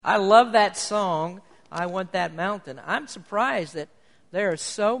I love that song, I Want That Mountain. I'm surprised that there are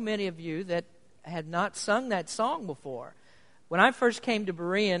so many of you that had not sung that song before. When I first came to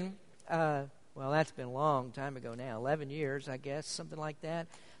Berean, that's been a long time ago now, 11 years, I guess, something like that.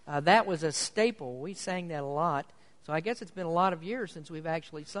 That was a staple. We sang that a lot. So I guess it's been a lot of years since we've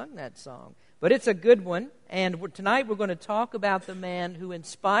actually sung that song. But it's a good one, and tonight we're going to talk about the man who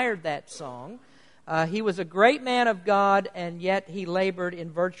inspired that song. He was a great man of God, and yet he labored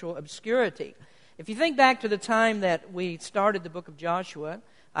in virtual obscurity. If you think back to the time that we started the book of Joshua,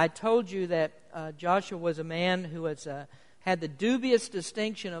 I told you that Joshua was a man who had the dubious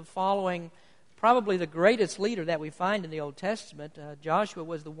distinction of following probably the greatest leader that we find in the Old Testament. Joshua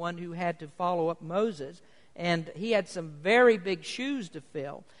was the one who had to follow up Moses, and he had some very big shoes to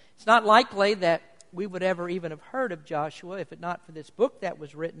fill. It's not likely that we would ever even have heard of Joshua if it not for this book that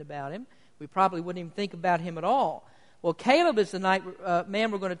was written about him. We probably wouldn't even think about him at all. Well, Caleb is the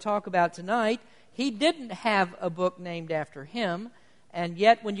man we're going to talk about tonight. He didn't have a book named after him, and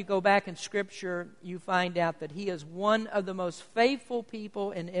yet when you go back in Scripture, you find out that he is one of the most faithful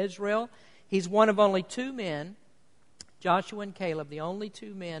people in Israel. He's one of only two men, Joshua and Caleb, the only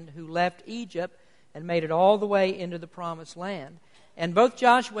two men who left Egypt and made it all the way into the Promised Land. And both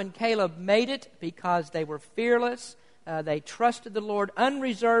Joshua and Caleb made it because they were fearless, they trusted the Lord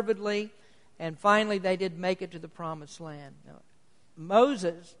unreservedly, and finally they did make it to the Promised Land. Now,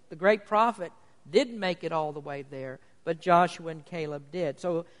 Moses, the great prophet, didn't make it all the way there, but Joshua and Caleb did.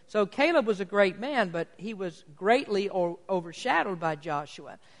 So Caleb was a great man, but he was greatly overshadowed by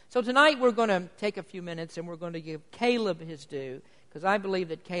Joshua. So tonight we're going to take a few minutes and we're going to give Caleb his due, because I believe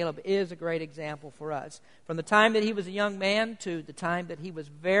that Caleb is a great example for us. From the time that he was a young man to the time that he was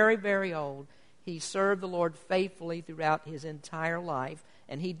very, very old, he served the Lord faithfully throughout his entire life.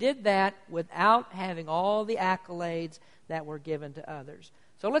 And he did that without having all the accolades that were given to others.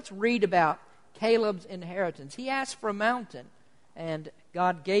 So let's read about Caleb's inheritance. He asked for a mountain, and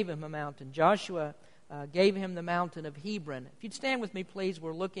God gave him a mountain. Joshua gave him the mountain of Hebron. If you'd stand with me, please.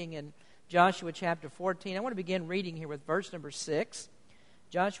 We're looking in Joshua chapter 14. I want to begin reading here with verse number 6.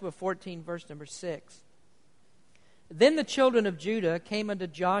 Joshua 14, verse number 6. Then the children of Judah came unto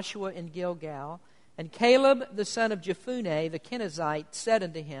Joshua in Gilgal, and Caleb the son of Jephunneh the Kenizzite said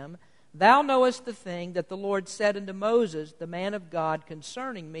unto him, Thou knowest the thing that the Lord said unto Moses, the man of God,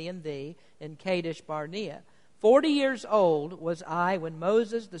 concerning me and thee in Kadesh Barnea. 40 years old was I when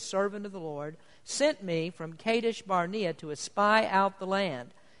Moses, the servant of the Lord, sent me from Kadesh Barnea to espy out the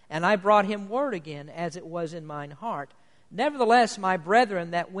land. And I brought him word again, as it was in mine heart. Nevertheless, my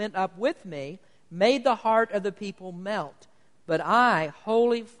brethren that went up with me made the heart of the people melt. But I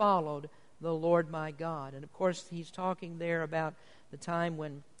wholly followed the Lord my God. And of course, he's talking there about the time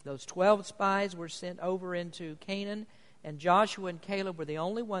when those 12 spies were sent over into Canaan, and Joshua and Caleb were the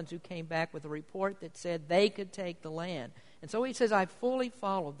only ones who came back with a report that said they could take the land. And so he says, I fully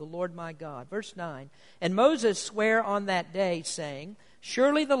followed the Lord my God. Verse 9, And Moses sware on that day, saying,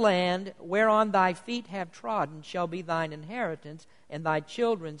 Surely the land whereon thy feet have trodden shall be thine inheritance, and thy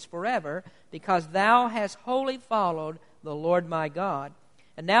children's forever, because thou hast wholly followed the Lord my God.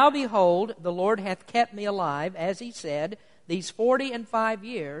 And now behold, the Lord hath kept me alive, as he said, these 45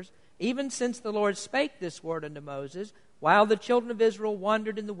 years, even since the Lord spake this word unto Moses, while the children of Israel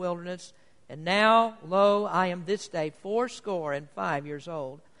wandered in the wilderness. And now, lo, I am this day 85 years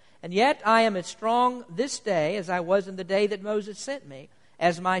old. And yet I am as strong this day as I was in the day that Moses sent me.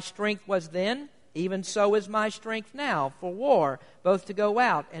 As my strength was then, even so is my strength now for war, both to go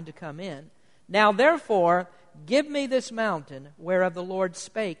out and to come in. Now therefore, give me this mountain whereof the Lord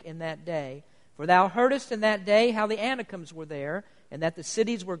spake in that day. For thou heardest in that day how the Anakims were there, and that the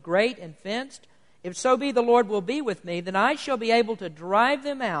cities were great and fenced. If so be the Lord will be with me, then I shall be able to drive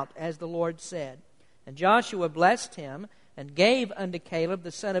them out, as the Lord said. And Joshua blessed him, and gave unto Caleb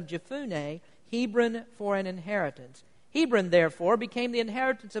the son of Jephunneh Hebron for an inheritance. Hebron therefore became the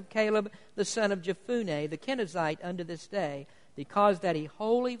inheritance of Caleb the son of Jephunneh the Kenizzite unto this day, because that he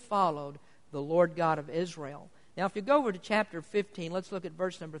wholly followed the Lord God of Israel. Now if you go over to chapter 15, let's look at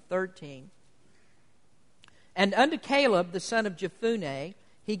verse number 13. And unto Caleb the son of Jephunneh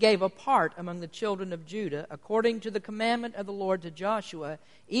he gave a part among the children of Judah, according to the commandment of the Lord to Joshua,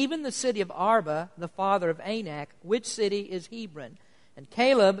 even the city of Arba, the father of Anak, which city is Hebron. And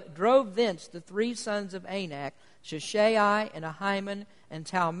Caleb drove thence the 3 sons of Anak, Sheshai, and Ahiman, and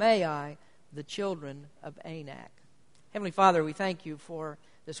Talmai, the children of Anak. Heavenly Father, we thank you for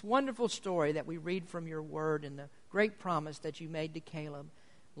this wonderful story that we read from your word and the great promise that you made to Caleb.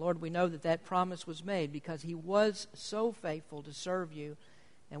 Lord, we know that that promise was made because he was so faithful to serve you.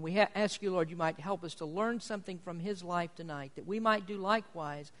 And we ask you, Lord, you might help us to learn something from his life tonight, that we might do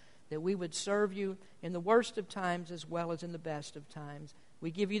likewise, that we would serve you in the worst of times as well as in the best of times. We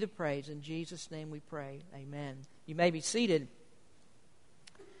give you the praise. In Jesus' name we pray. Amen. You may be seated.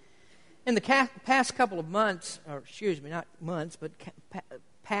 In the past couple of months, or excuse me, not months, but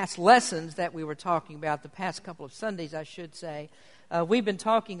past lessons that we were talking about, the past couple of Sundays, I should say, we've been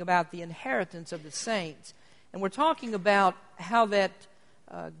talking about the inheritance of the saints. And we're talking about how that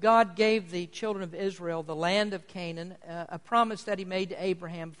God gave the children of Israel the land of Canaan, a promise that he made to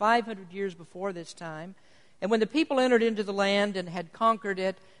Abraham 500 years before this time. And when the people entered into the land and had conquered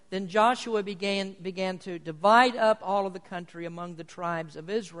it, then Joshua began to divide up all of the country among the tribes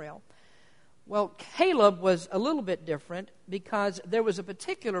of Israel. Well, Caleb was a little bit different because there was a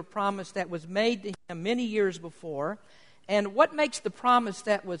particular promise that was made to him many years before. And what makes the promise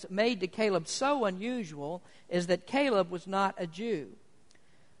that was made to Caleb so unusual is that Caleb was not a Jew.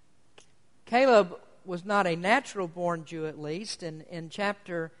 Caleb was not a natural-born Jew, at least. In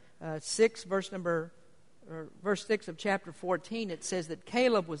chapter 6, verse 6 of chapter 14, it says that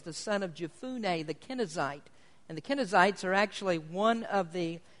Caleb was the son of Jephunneh, the Kenizzite. And the Kenizzites are actually one of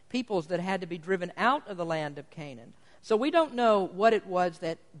the peoples that had to be driven out of the land of Canaan. So we don't know what it was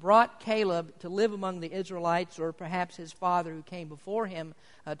that brought Caleb to live among the Israelites, or perhaps his father who came before him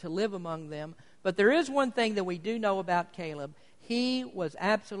to live among them. But there is one thing that we do know about Caleb. He was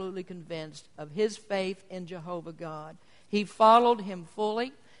absolutely convinced of his faith in Jehovah God. He followed him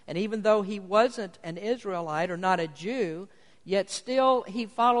fully, and even though he wasn't an Israelite or not a Jew, yet still he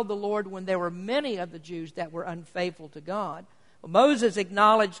followed the Lord when there were many of the Jews that were unfaithful to God. Well, Moses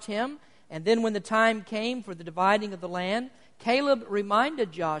acknowledged him, and then when the time came for the dividing of the land, Caleb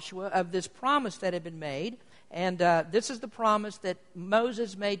reminded Joshua of this promise that had been made. And this is the promise that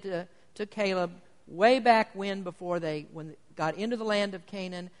Moses made to Caleb way back when they got into the land of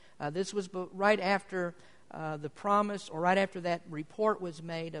Canaan. This was right after the promise, or right after that report was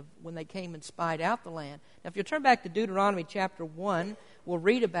made of when they came and spied out the land. Now, if you turn back to Deuteronomy chapter 1, we'll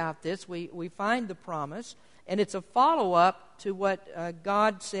read about this. We find the promise, and it's a follow-up to what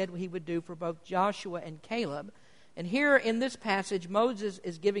God said he would do for both Joshua and Caleb. And here in this passage, Moses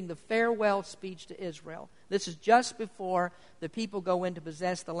is giving the farewell speech to Israel. This is just before the people go in to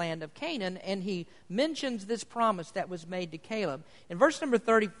possess the land of Canaan, and he mentions this promise that was made to Caleb. In verse number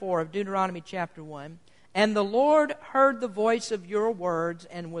 34 of Deuteronomy chapter 1, "And the Lord heard the voice of your words,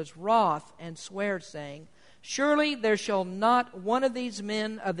 and was wroth, and sware, saying, Surely there shall not one of these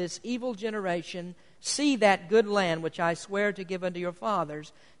men of this evil generation see that good land which I swear to give unto your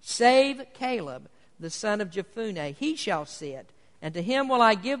fathers, save Caleb, the son of Jephunneh. He shall see it, and to him will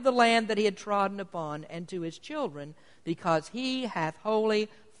I give the land that he had trodden upon, and to his children, because he hath wholly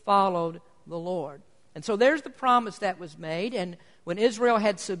followed the Lord." And so there's the promise that was made, and when Israel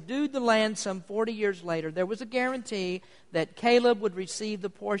had subdued the land some 40 years later, there was a guarantee that Caleb would receive the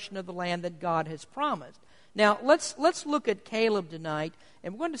portion of the land that God has promised. Now, let's look at Caleb tonight,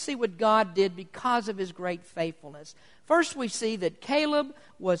 and we're going to see what God did because of his great faithfulness. First, we see that Caleb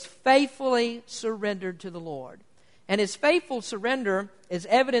was faithfully surrendered to the Lord. And his faithful surrender is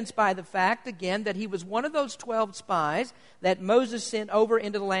evidenced by the fact, again, that he was one of those 12 spies that Moses sent over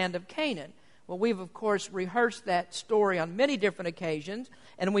into the land of Canaan. Well, we've, of course, rehearsed that story on many different occasions.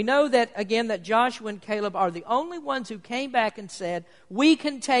 And we know that, again, that Joshua and Caleb are the only ones who came back and said, we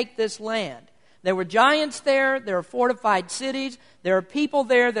can take this land. There were giants there. There are fortified cities. There are people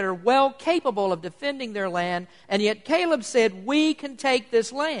there that are well capable of defending their land. And yet Caleb said, we can take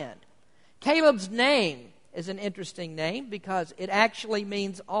this land. Caleb's name is an interesting name because it actually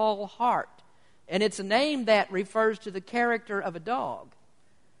means all heart. And it's a name that refers to the character of a dog.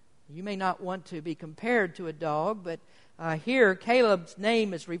 You may not want to be compared to a dog, but here Caleb's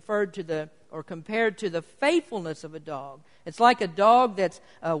name is referred to compared to the faithfulness of a dog. It's like a dog that's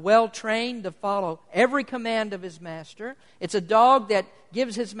well trained to follow every command of his master. It's a dog that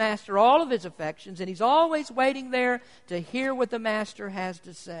gives his master all of his affections, and he's always waiting there to hear what the master has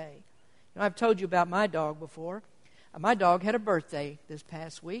to say. You know, I've told you about my dog before. My dog had a birthday this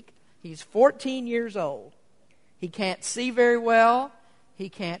past week. He's 14 years old. He can't see very well. He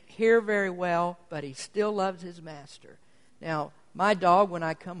can't hear very well, but he still loves his master. Now, my dog, when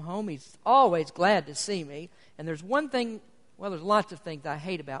I come home, he's always glad to see me. And there's one thing, well, there's lots of things I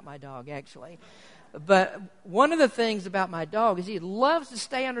hate about my dog, actually. But one of the things about my dog is he loves to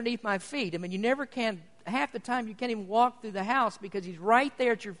stay underneath my feet. I mean, you never can, half the time you can't even walk through the house because he's right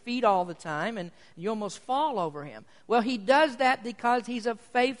there at your feet all the time, and you almost fall over him. Well, he does that because he's a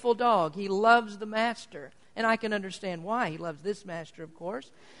faithful dog. He loves the master. And I can understand why. He loves this master, of course.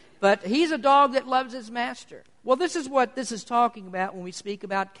 but he's a dog that loves his master. Well, this is what this is talking about when we speak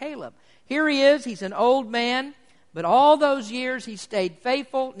about Caleb. Here he is, he's an old man, but all those years he stayed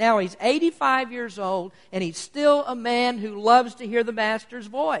faithful. Now he's 85 years old, and he's still a man who loves to hear the master's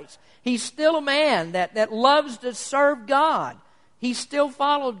voice. He's still a man that loves to serve God. He still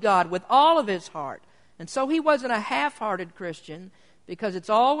followed God with all of his heart. And so he wasn't a half-hearted Christian, because it's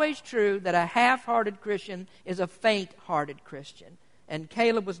always true that a half-hearted Christian is a faint-hearted Christian. And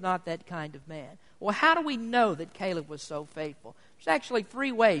Caleb was not that kind of man. Well, how do we know that Caleb was so faithful? There's actually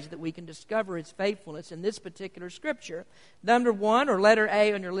 3 ways that we can discover his faithfulness in this particular scripture. Number 1, or letter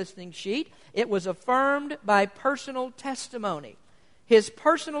A on your listening sheet, it was affirmed by personal testimony. His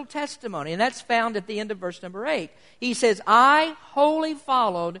personal testimony, and that's found at the end of verse number 8. He says, I wholly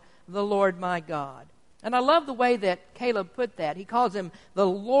followed the Lord my God. And I love the way that Caleb put that. He calls him the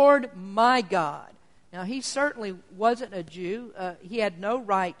Lord my God. Now, he certainly wasn't a Jew. He had no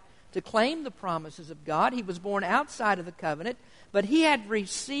right to claim the promises of God. He was born outside of the covenant, but he had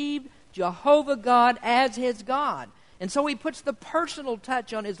received Jehovah God as his God. And so he puts the personal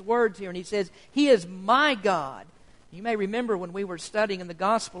touch on his words here, and he says, he is my God. You may remember when we were studying in the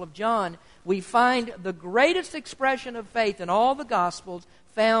Gospel of John, we find the greatest expression of faith in all the Gospels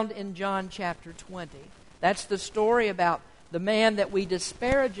found in John chapter 20. That's the story about the man that we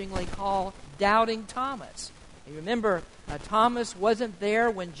disparagingly call Doubting Thomas. You remember, Thomas wasn't there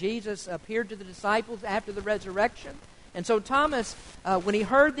when Jesus appeared to the disciples after the resurrection. And so Thomas, when he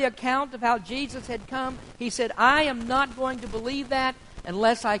heard the account of how Jesus had come, he said, I am not going to believe that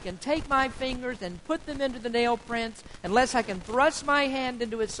unless I can take my fingers and put them into the nail prints, unless I can thrust my hand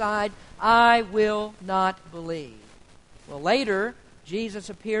into his side, I will not believe. Well, later, Jesus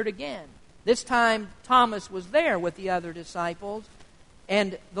appeared again. This time, Thomas was there with the other disciples,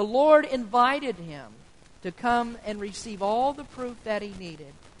 and the Lord invited him to come and receive all the proof that he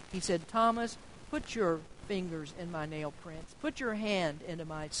needed. He said, Thomas, put your fingers in my nail prints. Put your hand into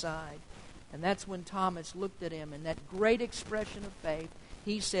my side. And that's when Thomas looked at him in that great expression of faith.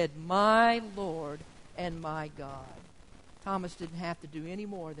 He said, my Lord and my God. Thomas didn't have to do any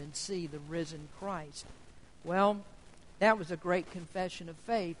more than see the risen Christ. Well, that was a great confession of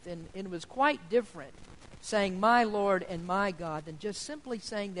faith, and it was quite different saying my Lord and my God than just simply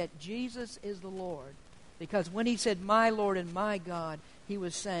saying that Jesus is the Lord. Because when he said my Lord and my God, he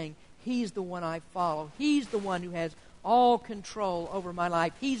was saying he's the one I follow. He's the one who has all control over my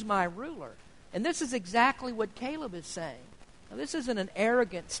life. He's my ruler. And this is exactly what Caleb is saying. Now, this isn't an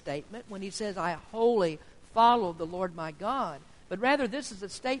arrogant statement when he says, I wholly follow the Lord my God. But rather, this is a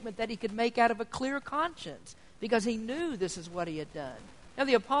statement that he could make out of a clear conscience, because he knew this is what he had done. Now,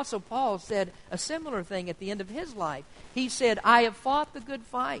 the Apostle Paul said a similar thing at the end of his life. He said, I have fought the good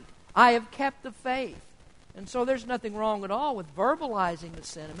fight. I have kept the faith. And so there's nothing wrong at all with verbalizing the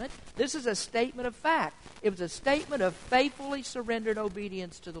sentiment. This is a statement of fact. It was a statement of faithfully surrendered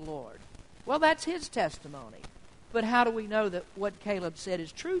obedience to the Lord. Well, that's his testimony. But how do we know that what Caleb said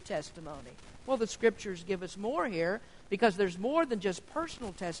is true testimony? Well, the Scriptures give us more here, because there's more than just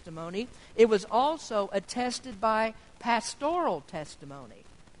personal testimony. It was also attested by pastoral testimony.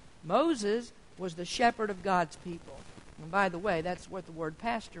 Moses was the shepherd of God's people. And by the way, that's what the word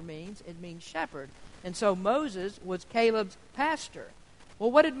pastor means. It means shepherd. And so Moses was Caleb's pastor.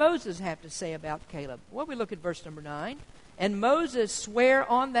 Well, what did Moses have to say about Caleb? Well, we look at verse number 9. And Moses sware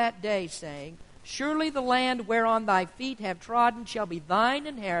on that day, saying, surely the land whereon thy feet have trodden shall be thine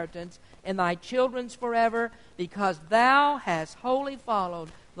inheritance, and thy children's forever, because thou hast wholly followed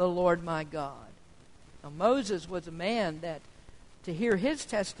the Lord my God. Now, Moses was a man that, to hear his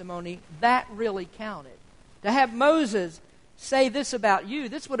testimony, that really counted. To have Moses say this about you,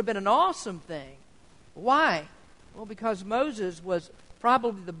 this would have been an awesome thing. Why? Well, because Moses was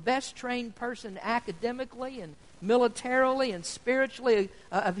probably the best trained person academically and militarily and spiritually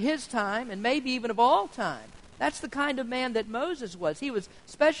of his time, and maybe even of all time. That's the kind of man that Moses was. He was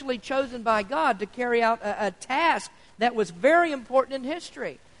specially chosen by God to carry out a task that was very important in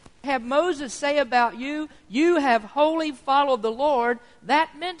history. Have Moses say about you, you have wholly followed the Lord,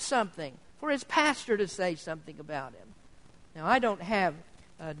 that meant something. For his pastor to say something about him. Now, I don't have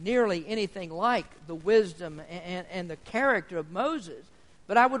nearly anything like the wisdom and the character of Moses,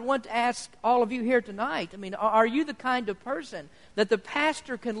 but I would want to ask all of you here tonight, I mean, are you the kind of person that the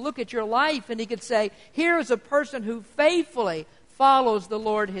pastor can look at your life and he could say, here is a person who faithfully follows the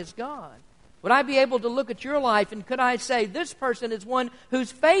Lord his God? Would I be able to look at your life and could I say, this person is one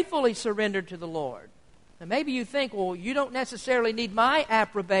who's faithfully surrendered to the Lord? Now, maybe you think, well, you don't necessarily need my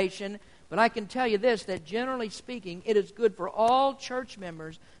approbation, But I can tell you this, that generally speaking, it is good for all church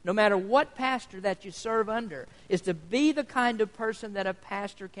members, no matter what pastor that you serve under, is to be the kind of person that a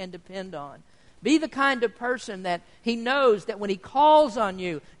pastor can depend on. Be the kind of person that he knows that when he calls on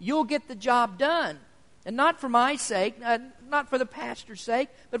you, you'll get the job done. And not for my sake, not for the pastor's sake,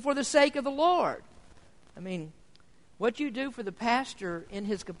 but for the sake of the Lord. I mean, what you do for the pastor in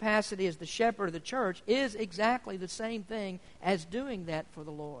his capacity as the shepherd of the church is exactly the same thing as doing that for the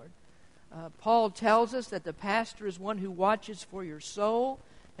Lord. Paul tells us that the pastor is one who watches for your soul,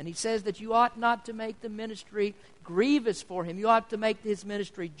 and he says that you ought not to make the ministry grievous for him. You ought to make his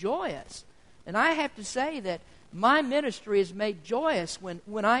ministry joyous. And I have to say that my ministry is made joyous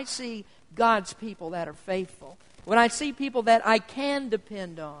when I see God's people that are faithful, when I see people that I can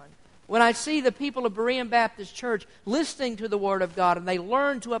depend on, when I see the people of Berean Baptist Church listening to the Word of God and they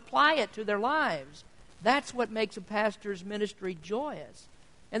learn to apply it to their lives. That's what makes a pastor's ministry joyous.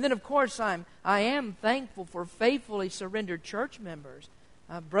 And then, of course, I am thankful for faithfully surrendered church members.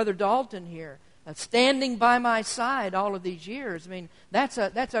 Brother Dalton here, standing by my side all of these years. I mean, that's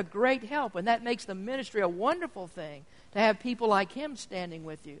a great help, and that makes the ministry a wonderful thing to have people like him standing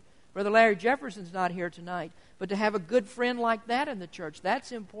with you. Brother Larry Jefferson's not here tonight, but to have a good friend like that in the church,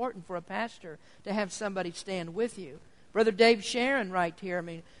 that's important for a pastor, to have somebody stand with you. Brother Dave Sharon right here, I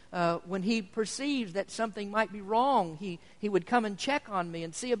mean, when he perceives that something might be wrong, he would come and check on me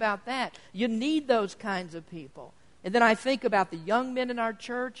and see about that. You need those kinds of people. And then I think about the young men in our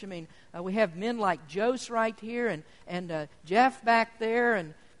church. I mean, we have men like Jose right here and Jeff back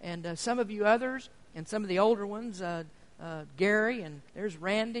there and some of you others and some of the older ones, Gary, and there's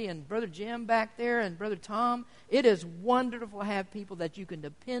Randy and Brother Jim back there and Brother Tom. It is wonderful to have people that you can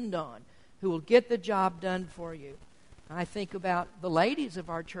depend on who will get the job done for you. I think about the ladies of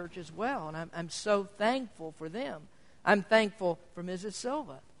our church as well, and I'm so thankful for them. I'm thankful for Mrs.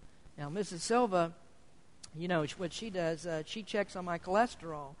 Silva. Now, Mrs. Silva, you know what she does, she checks on my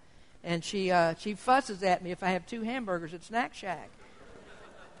cholesterol, and she fusses at me if I have 2 hamburgers at Snack Shack.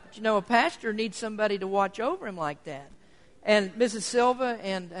 But you know, a pastor needs somebody to watch over him like that. And Mrs. Silva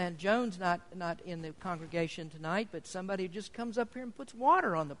and Joan's not in the congregation tonight, but somebody who just comes up here and puts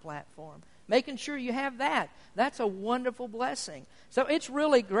water on the platform, making sure you have that. That's a wonderful blessing. So it's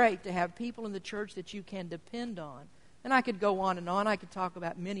really great to have people in the church that you can depend on. And I could go on and on. I could talk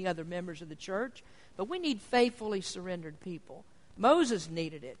about many other members of the church. But we need faithfully surrendered people. Moses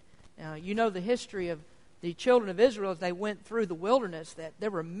needed it. You know the history of the children of Israel as they went through the wilderness, that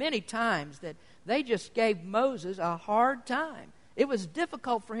there were many times that they just gave Moses a hard time. It was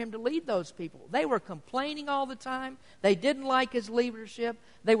difficult for him to lead those people. They were complaining all the time. They didn't like his leadership.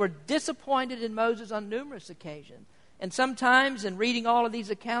 They were disappointed in Moses on numerous occasions. And sometimes in reading all of these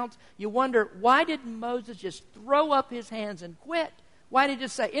accounts, you wonder, why didn't Moses just throw up his hands and quit? Why did he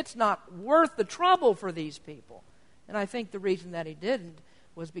just say, it's not worth the trouble for these people? And I think the reason that he didn't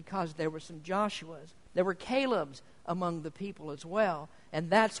was because there were some Joshuas. There were Calebs among the people as well. And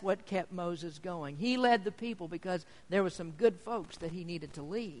that's what kept Moses going. He led the people because there were some good folks that he needed to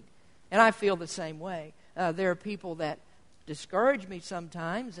lead. And I feel the same way. There are people that discourage me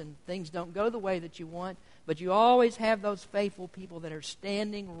sometimes and things don't go the way that you want. But you always have those faithful people that are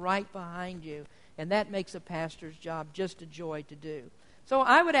standing right behind you. And that makes a pastor's job just a joy to do. So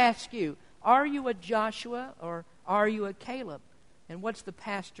I would ask you, are you a Joshua or are you a Caleb? And what's the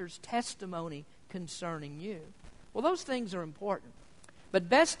pastor's testimony concerning you? Well, those things are important. But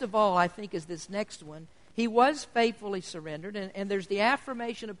best of all, I think, is this next one. He was faithfully surrendered, and there's the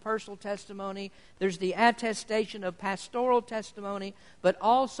affirmation of personal testimony, there's the attestation of pastoral testimony, but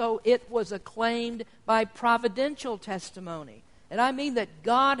also it was acclaimed by providential testimony. And I mean that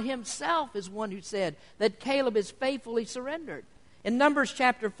God himself is one who said that Caleb is faithfully surrendered. In Numbers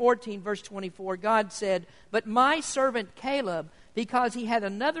chapter 14, verse 24, God said, "But my servant Caleb, because he had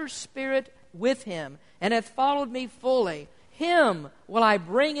another spirit with him, and hath followed me fully, him will I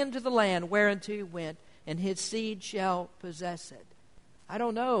bring into the land whereunto he went, and his seed shall possess it." I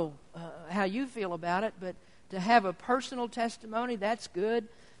don't know how you feel about it, but to have a personal testimony, that's good.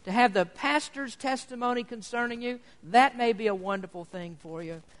 To have the pastor's testimony concerning you, that may be a wonderful thing for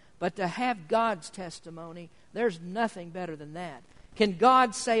you. But to have God's testimony, there's nothing better than that. Can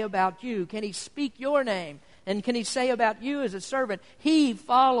God say about you, can he speak your name? And can he say about you as a servant, he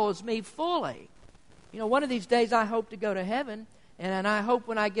follows me fully? You know, one of these days I hope to go to heaven, and I hope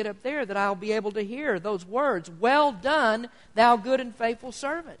when I get up there that I'll be able to hear those words, "Well done, thou good and faithful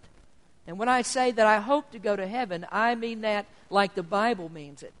servant." And when I say that I hope to go to heaven, I mean that like the Bible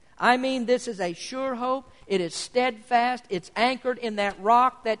means it. I mean this is a sure hope. It is steadfast. It's anchored in that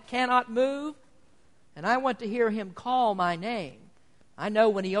rock that cannot move. And I want to hear him call my name. I know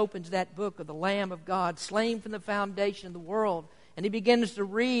when he opens that book of the Lamb of God, slain from the foundation of the world, and he begins to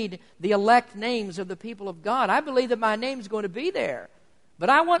read the elect names of the people of God, I believe that my name is going to be there.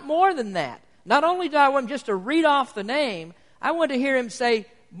 But I want more than that. Not only do I want him just to read off the name, I want to hear him say,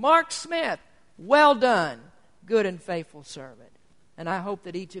 Mark Smith, well done, good and faithful servant. And I hope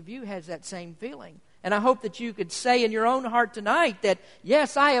that each of you has that same feeling. And I hope that you could say in your own heart tonight that,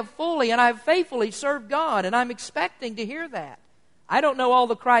 yes, I have fully and I have faithfully served God, and I'm expecting to hear that. I don't know all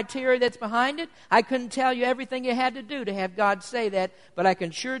the criteria that's behind it. I couldn't tell you everything you had to do to have God say that, but I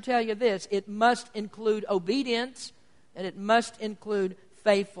can sure tell you this: it must include obedience, and it must include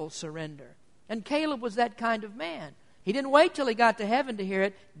faithful surrender. And Caleb was that kind of man. He didn't wait till he got to heaven to hear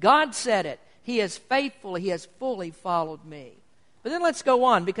it. God said it. He has faithfully, he has fully followed me. But then let's go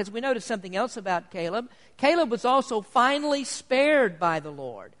on, because we notice something else about Caleb. Caleb was also finally spared by the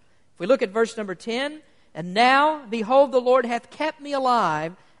Lord. If we look at verse number 10, and now, behold, the Lord hath kept me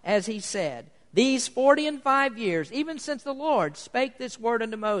alive, as he said, these 45 years, even since the Lord spake this word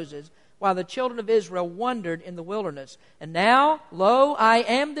unto Moses, while the children of Israel wandered in the wilderness. And now, lo, I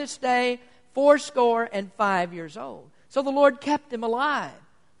am this day 85 years old. So the Lord kept him alive.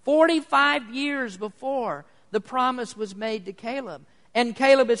 45 years before the promise was made to Caleb. And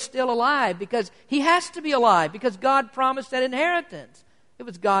Caleb is still alive because he has to be alive, because God promised that inheritance. It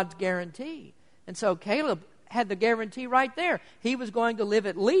was God's guarantee. And so Caleb had the guarantee right there. He was going to live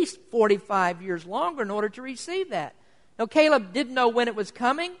at least 45 years longer in order to receive that. Now, Caleb didn't know when it was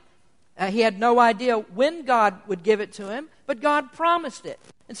coming. He had no idea when God would give it to him, but God promised it.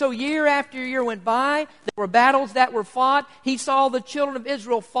 And so year after year went by. There were battles that were fought. He saw the children of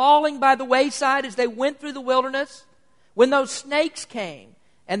Israel falling by the wayside as they went through the wilderness. When those snakes came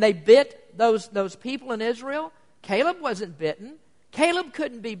and they bit those people in Israel, Caleb wasn't bitten. Caleb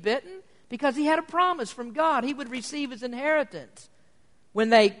couldn't be bitten because he had a promise from God. He would receive his inheritance. When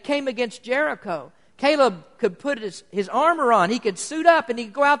they came against Jericho, Caleb could put his armor on. He could suit up and he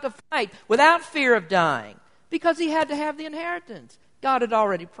could go out to fight without fear of dying because he had to have the inheritance. God had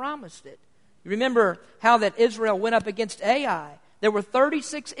already promised it. You remember how that Israel went up against Ai. There were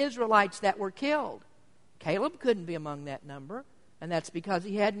 36 Israelites that were killed. Caleb couldn't be among that number, and that's because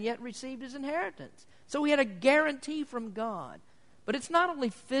he hadn't yet received his inheritance. So he had a guarantee from God. But it's not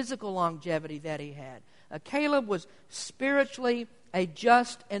only physical longevity that he had. Caleb was spiritually a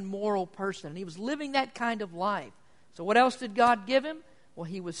just and moral person. And he was living that kind of life. So what else did God give him? Well,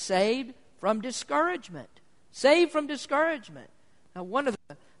 he was saved from discouragement. Saved from discouragement. Now, one of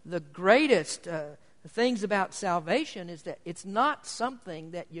the greatest things about salvation is that it's not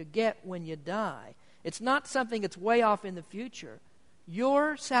something that you get when you die. It's not something that's way off in the future.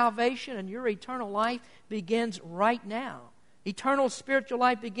 Your salvation and your eternal life begins right now. Eternal spiritual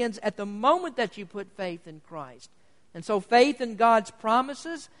life begins at the moment that you put faith in Christ. And so faith in God's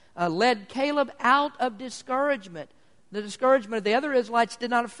promises led Caleb out of discouragement. The discouragement of the other Israelites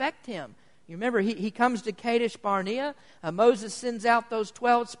did not affect him. You remember, he comes to Kadesh Barnea. Moses sends out those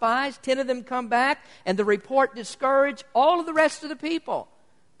 12 spies. 10 of them come back, and the report discouraged all of the rest of the people.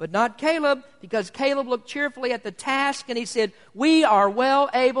 But not Caleb, because Caleb looked cheerfully at the task, and he said, we are well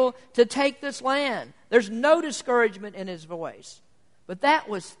able to take this land. There's no discouragement in his voice. But that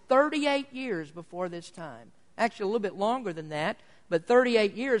was 38 years before this time. Actually, a little bit longer than that, but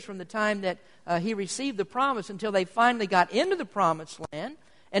 38 years from the time that he received the promise until they finally got into the promised land.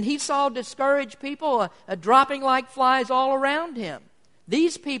 And he saw discouraged people dropping like flies all around him.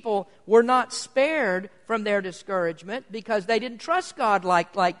 These people were not spared from their discouragement because they didn't trust God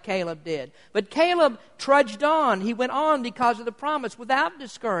like Caleb did. But Caleb trudged on. He went on because of the promise without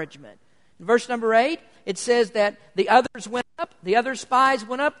discouragement. In verse number 8, it says that the others went up, the other spies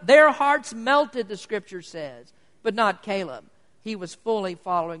went up. Their hearts melted, the Scripture says, but not Caleb. He was fully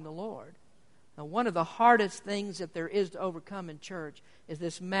following the Lord. Now, one of the hardest things that there is to overcome in church is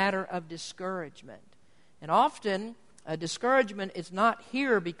this matter of discouragement. And often, discouragement is not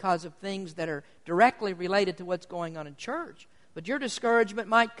here because of things that are directly related to what's going on in church. But your discouragement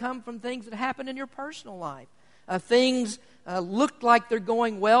might come from things that happen in your personal life. Things look like they're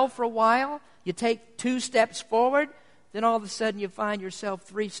going well for a while. You take 2 steps forward, then all of a sudden you find yourself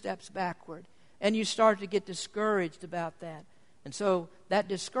 3 steps backward. And you start to get discouraged about that. And so that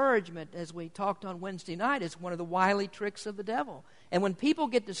discouragement, as we talked on Wednesday night, is one of the wily tricks of the devil. And when people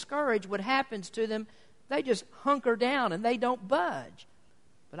get discouraged, what happens to them? They just hunker down and they don't budge.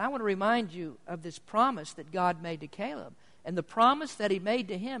 But I want to remind you of this promise that God made to Caleb. And the promise that he made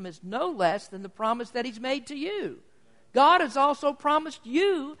to him is no less than the promise that he's made to you. God has also promised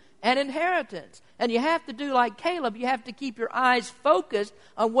you an inheritance. And you have to do like Caleb. You have to keep your eyes focused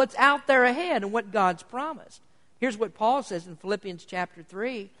on what's out there ahead and what God's promised. Here's what Paul says in Philippians chapter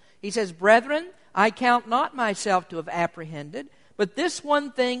 3. He says, "Brethren, I count not myself to have apprehended, but this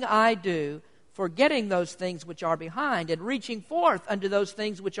one thing I do, forgetting those things which are behind, and reaching forth unto those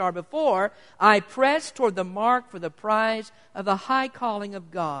things which are before, I press toward the mark for the prize of the high calling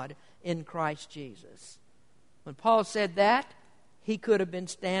of God in Christ Jesus." When Paul said that, he could have been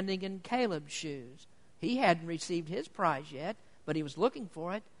standing in Caleb's shoes. He hadn't received his prize yet, but he was looking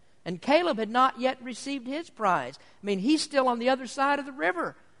for it. And Caleb had not yet received his prize. I mean, he's still on the other side of the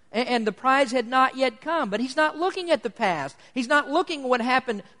river. And the prize had not yet come. But he's not looking at the past. He's not looking at what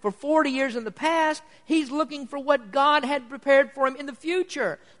happened for 40 years in the past. He's looking for what God had prepared for him in the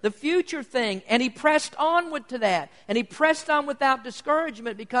future. The future thing. And he pressed onward to that. And he pressed on without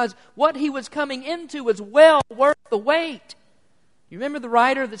discouragement because what he was coming into was well worth the wait. You remember the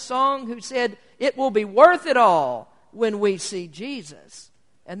writer of the song who said, "It will be worth it all when we see Jesus."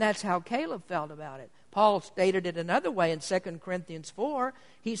 And that's how Caleb felt about it. Paul stated it another way in 2 Corinthians 4.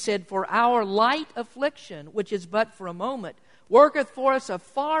 He said, "For our light affliction, which is but for a moment, worketh for us a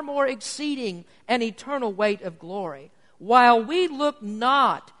far more exceeding and eternal weight of glory, while we look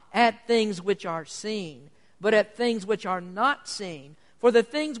not at things which are seen, but at things which are not seen. For the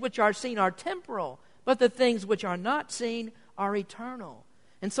things which are seen are temporal, but the things which are not seen are eternal."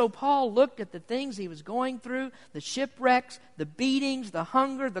 And so Paul looked at the things he was going through, the shipwrecks, the beatings, the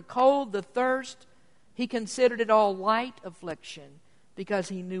hunger, the cold, the thirst. He considered it all light affliction because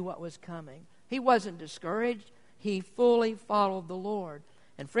he knew what was coming. He wasn't discouraged. He fully followed the Lord.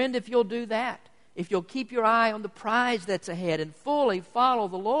 And friend, if you'll do that, if you'll keep your eye on the prize that's ahead and fully follow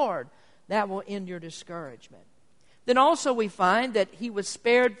the Lord, that will end your discouragement. Then also we find that he was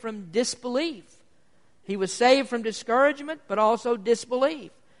spared from disbelief. He was saved from discouragement, but also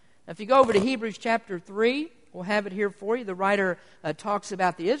disbelief. Now, if you go over to Hebrews chapter 3, we'll have it here for you. The writer talks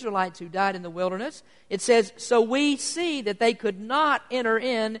about the Israelites who died in the wilderness. It says, "So we see that they could not enter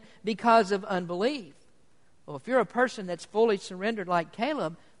in because of unbelief." Well, if you're a person that's fully surrendered like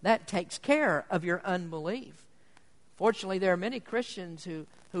Caleb, that takes care of your unbelief. Fortunately, there are many Christians who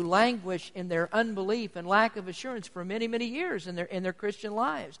languish in their unbelief and lack of assurance for many, many years in their Christian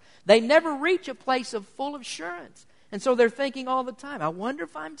lives. They never reach a place of full assurance. And so they're thinking all the time, "I wonder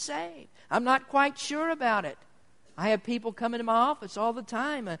if I'm saved. I'm not quite sure about it." I have people come into my office all the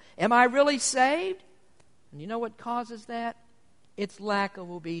time. "Am I really saved?" And you know what causes that? It's lack of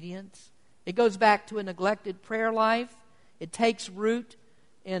obedience. It goes back to a neglected prayer life. It takes root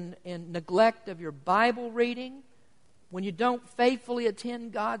in neglect of your Bible reading. When you don't faithfully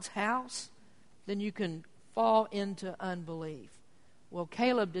attend God's house, then you can fall into unbelief. Well,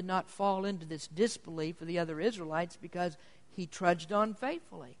 Caleb did not fall into this disbelief of the other Israelites because he trudged on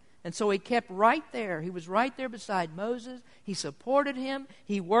faithfully. And so he kept right there. He was right there beside Moses. He supported him.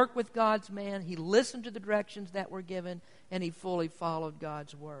 He worked with God's man. He listened to the directions that were given, and he fully followed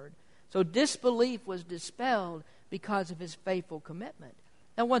God's word. So disbelief was dispelled because of his faithful commitment.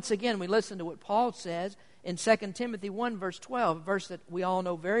 Now, once again, we listen to what Paul says in 2 Timothy 1, verse 12, a verse that we all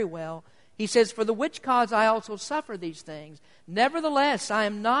know very well. He says, "For the which cause I also suffer these things. Nevertheless, I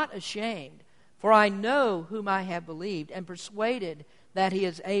am not ashamed, for I know whom I have believed, and persuaded that he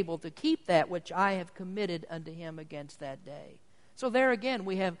is able to keep that which I have committed unto him against that day." So there again,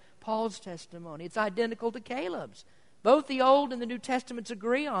 we have Paul's testimony. It's identical to Caleb's. Both the Old and the New Testaments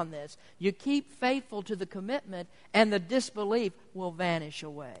agree on this. You keep faithful to the commitment, and the disbelief will vanish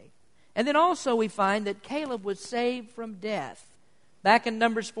away. And then also we find that Caleb was saved from death. Back in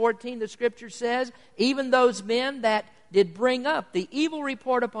Numbers 14, the Scripture says, "Even those men that did bring up the evil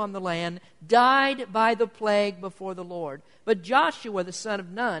report upon the land died by the plague before the Lord. But Joshua the son of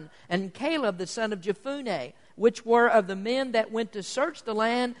Nun and Caleb the son of Jephunneh, which were of the men that went to search the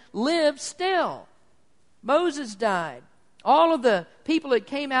land, live still." Moses died. All of the people that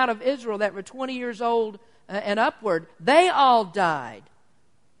came out of Israel that were 20 years old and upward, they all died.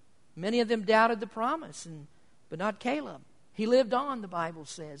 Many of them doubted the promise, but not Caleb. He lived on, the Bible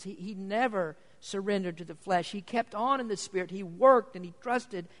says. He never surrendered to the flesh. He kept on in the Spirit. He worked and he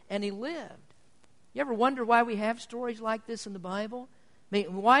trusted and he lived. You ever wonder why we have stories like this in the Bible? I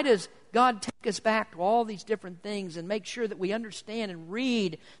mean, why does God take us back to all these different things and make sure that we understand and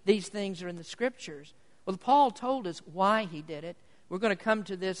read these things that are in the Scriptures? Well, Paul told us why he did it. We're going to come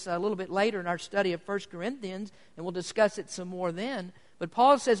to this a little bit later in our study of 1 Corinthians, and we'll discuss it some more then. But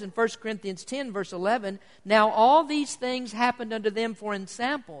Paul says in 1 Corinthians 10, verse 11, "Now all these things happened unto them for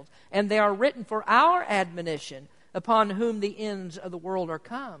ensamples, and they are written for our admonition, upon whom the ends of the world are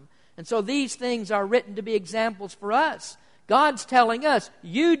come." And so these things are written to be examples for us. God's telling us,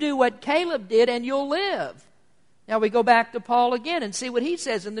 you do what Caleb did and you'll live. Now we go back to Paul again and see what he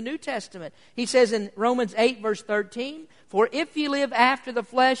says in the New Testament. He says in Romans 8, verse 13, "For if ye live after the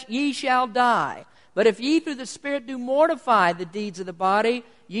flesh, ye shall die. But if ye through the Spirit do mortify the deeds of the body,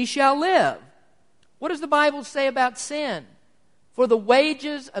 ye shall live." What does the Bible say about sin? "For the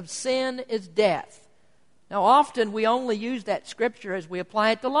wages of sin is death." Now often we only use that scripture as we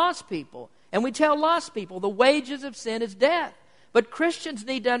apply it to lost people. And we tell lost people the wages of sin is death. But Christians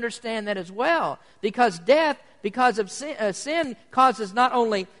need to understand that as well. Because death, because of sin causes not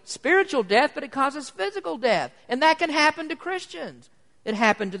only spiritual death, but it causes physical death. And that can happen to Christians. It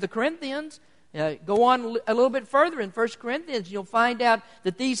happened to the Corinthians. Go on a little bit further in 1 Corinthians, you'll find out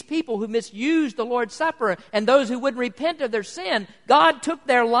that these people who misused the Lord's Supper and those who wouldn't repent of their sin, God took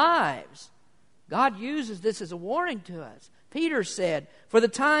their lives. God uses this as a warning to us. Peter said, "For the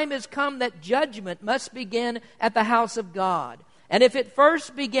time is come that judgment must begin at the house of God. And if it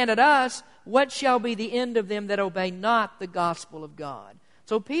first begin at us, what shall be the end of them that obey not the gospel of God?"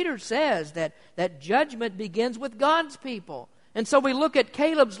 So Peter says that judgment begins with God's people. And so we look at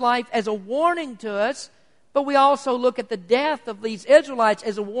Caleb's life as a warning to us, but we also look at the death of these Israelites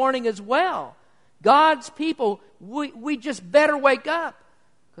as a warning as well. God's people, we just better wake up.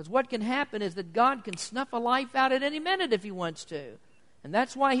 Because what can happen is that God can snuff a life out at any minute if He wants to. And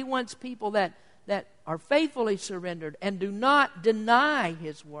that's why He wants people that are faithfully surrendered and do not deny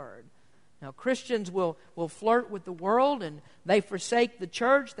His word. Now, Christians will flirt with the world, and they forsake the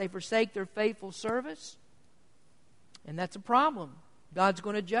church, they forsake their faithful service. And that's a problem. God's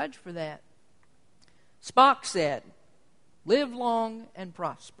going to judge for that. Spock said, "Live long and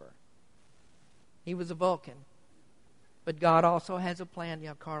prosper." He was a Vulcan. But God also has a plan.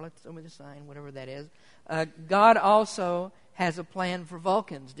 Yeah, Carla, show me the sign, whatever that is. God also has a plan for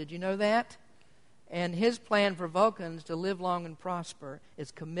Vulcans. Did you know that? And His plan for Vulcans to live long and prosper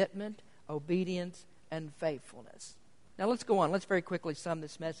is commitment, obedience, and faithfulness. Now let's go on. Let's very quickly sum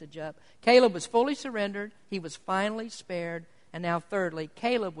this message up. Caleb was fully surrendered. He was finally spared. And now thirdly,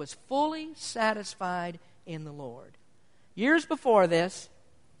 Caleb was fully satisfied in the Lord. Years before this,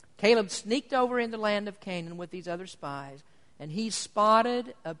 Caleb sneaked over in the land of Canaan with these other spies, and he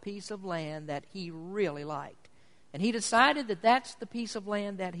spotted a piece of land that he really liked. And he decided that that's the piece of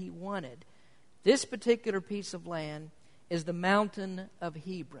land that he wanted. This particular piece of land is the mountain of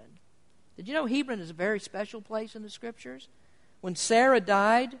Hebron. Did you know Hebron is a very special place in the Scriptures? When Sarah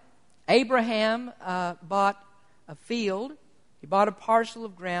died, Abraham bought a field. He bought a parcel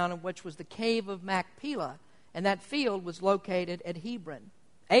of ground, which was the cave of Machpelah, and that field was located at Hebron.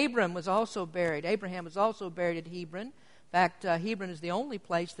 Abraham was also buried at Hebron. In fact, Hebron is the only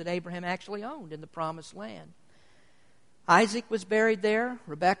place that Abraham actually owned in the Promised Land. Isaac was buried there,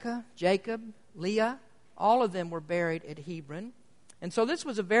 Rebekah, Jacob, Leah, all of them were buried at Hebron. And so this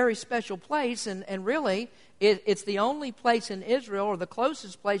was a very special place, and really, it's the only place in Israel, or the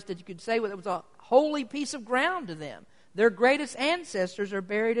closest place that you could say that was a holy piece of ground to them. Their greatest ancestors are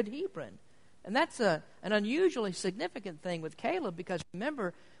buried at Hebron. And that's an unusually significant thing with Caleb, because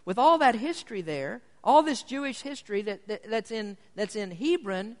remember, with all that history there, all this Jewish history that's in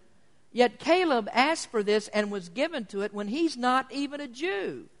Hebron, yet Caleb asked for this and was given to it when he's not even a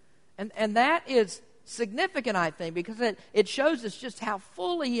Jew. And that is significant, I think, because it shows us just how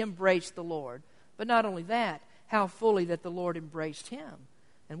fully he embraced the Lord. But not only that, how fully that the Lord embraced him.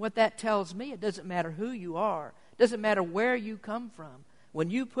 And what that tells me, it doesn't matter who you are. It doesn't matter where you come from. When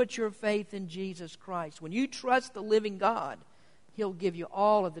you put your faith in Jesus Christ, when you trust the living God, He'll give you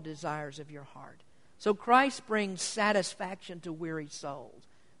all of the desires of your heart. So Christ brings satisfaction to weary souls.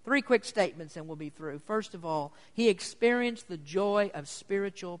 3 quick statements and we'll be through. First of all, He experienced the joy of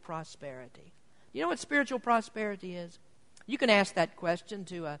spiritual prosperity. You know what spiritual prosperity is? You can ask that question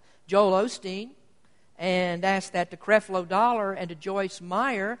to Joel Osteen, and ask that to Creflo Dollar and to Joyce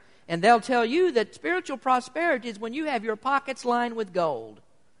Meyer, and they'll tell you that spiritual prosperity is when you have your pockets lined with gold.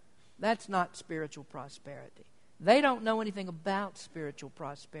 That's not spiritual prosperity. They don't know anything about spiritual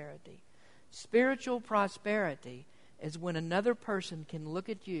prosperity. Spiritual prosperity is when another person can look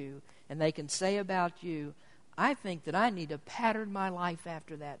at you and they can say about you, "I think that I need to pattern my life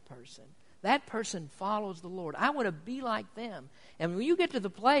after that person. That person follows the Lord. I want to be like them." And when you get to the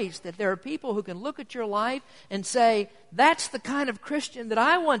place that there are people who can look at your life and say, "That's the kind of Christian that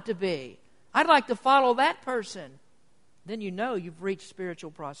I want to be. I'd like to follow that person," then you know you've reached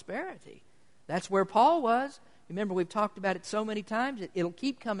spiritual prosperity. That's where Paul was. Remember, we've talked about it so many times. It'll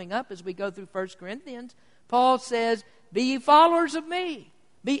keep coming up as we go through 1 Corinthians. Paul says, "Be ye followers of me.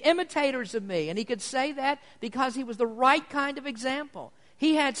 Be imitators of me." And he could say that because he was the right kind of example.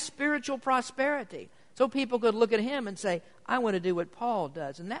 He had spiritual prosperity. So people could look at him and say, "I want to do what Paul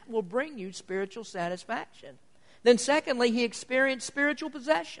does." And that will bring you spiritual satisfaction. Then secondly, he experienced spiritual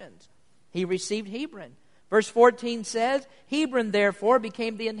possessions. He received Hebron. Verse 14 says, Hebron therefore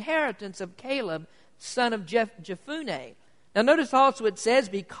became the inheritance of Caleb, son of Jephunneh. Now notice also it says,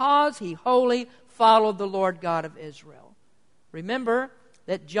 because he wholly followed the Lord God of Israel. Remember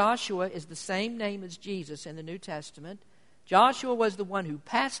that Joshua is the same name as Jesus in the New Testament. Joshua was the one who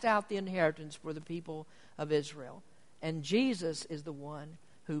passed out the inheritance for the people of Israel. And Jesus is the one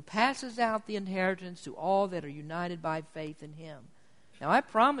who passes out the inheritance to all that are united by faith in him. Now I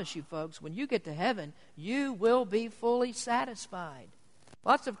promise you folks, when you get to heaven, you will be fully satisfied.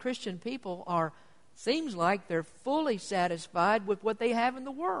 Lots of Christian people seems like they're fully satisfied with what they have in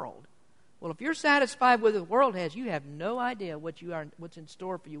the world. Well, if you're satisfied with what the world has, you have no idea what's in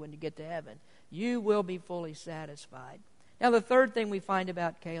store for you when you get to heaven. You will be fully satisfied. Now, the third thing we find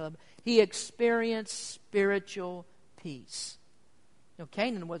about Caleb, he experienced spiritual peace. You know,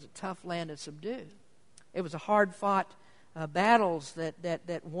 Canaan was a tough land to subdue. It was a hard-fought battles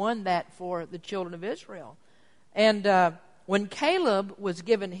that won that for the children of Israel. And when Caleb was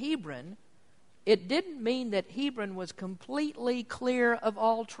given Hebron, it didn't mean that Hebron was completely clear of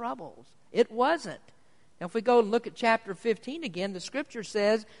all troubles. It wasn't. Now, if we go and look at chapter 15 again, the scripture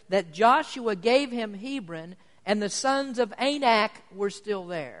says that Joshua gave him Hebron, and the sons of Anak were still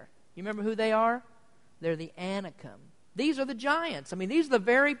there. You remember who they are? They're the Anakim. These are the giants. I mean, these are the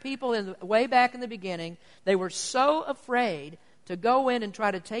very people way back in the beginning. They were so afraid to go in and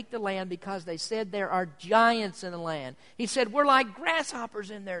try to take the land because they said there are giants in the land. He said, we're like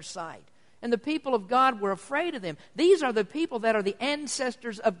grasshoppers in their sight. And the people of God were afraid of them. These are the people that are the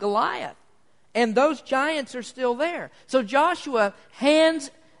ancestors of Goliath. And those giants are still there. So Joshua hands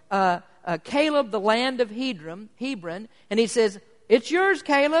Caleb the land of Hebron, and he says, it's yours,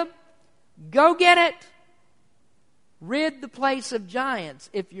 Caleb. Go get it. Rid the place of giants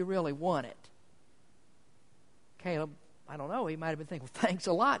if you really want it. Caleb, I don't know, he might have been thinking, well, thanks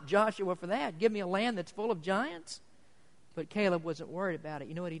a lot, Joshua, for that. Give me a land that's full of giants. But Caleb wasn't worried about it.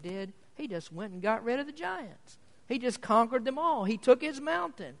 You know what he did? He just went and got rid of the giants. He just conquered them all. He took his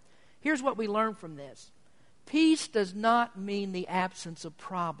mountain. Here's what we learn from this. Peace does not mean the absence of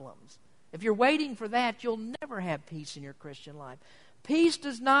problems. If you're waiting for that, you'll never have peace in your Christian life. Peace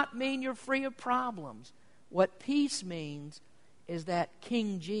does not mean you're free of problems. What peace means is that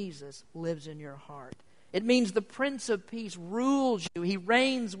King Jesus lives in your heart. It means the Prince of Peace rules you. He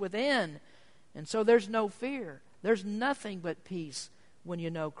reigns within. And so there's no fear. There's nothing but peace when you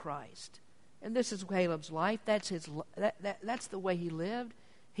know Christ. And this is Caleb's life. That's the way he lived.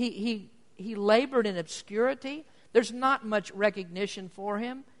 He labored in obscurity. There's not much recognition for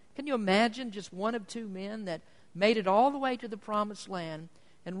him. Can you imagine just one of two men that made it all the way to the promised land?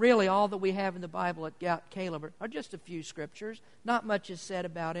 And really all that we have in the Bible at Caleb are just a few scriptures. Not much is said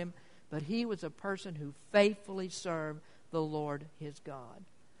about him. But he was a person who faithfully served the Lord his God.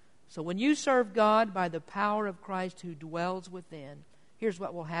 So when you serve God by the power of Christ who dwells within, here's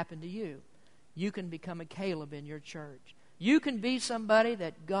what will happen to you. You can become a Caleb in your church. You can be somebody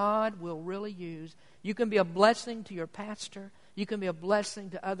that God will really use. You can be a blessing to your pastor. You can be a blessing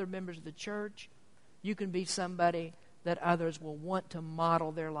to other members of the church. You can be somebody that others will want to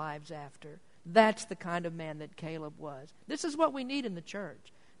model their lives after. That's the kind of man that Caleb was. This is what we need in the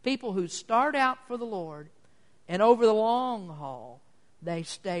church. People who start out for the Lord, and over the long haul, they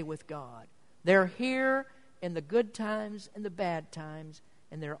stay with God. They're here in the good times and the bad times,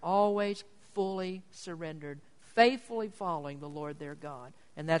 and they're always fully surrendered, faithfully following the Lord their God.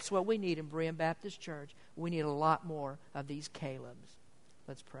 And that's what we need in Berean Baptist Church. We need a lot more of these Calebs.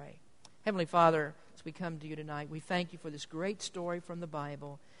 Let's pray. Heavenly Father, as we come to you tonight, we thank you for this great story from the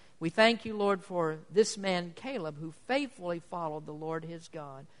Bible. We thank you, Lord, for this man, Caleb, who faithfully followed the Lord his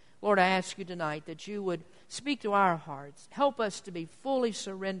God. Lord, I ask you tonight that you would speak to our hearts. Help us to be fully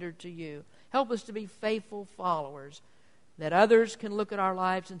surrendered to you. Help us to be faithful followers, that others can look at our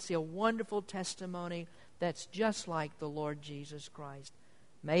lives and see a wonderful testimony that's just like the Lord Jesus Christ.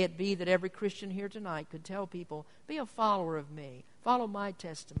 May it be that every Christian here tonight could tell people, be a follower of me, follow my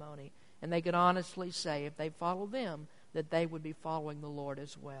testimony, and they could honestly say, if they follow them, that they would be following the Lord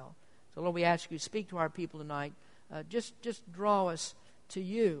as well. So, Lord, we ask you to speak to our people tonight. Just draw us to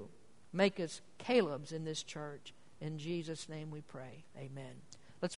you. Make us Calebs in this church. In Jesus' name we pray. Amen.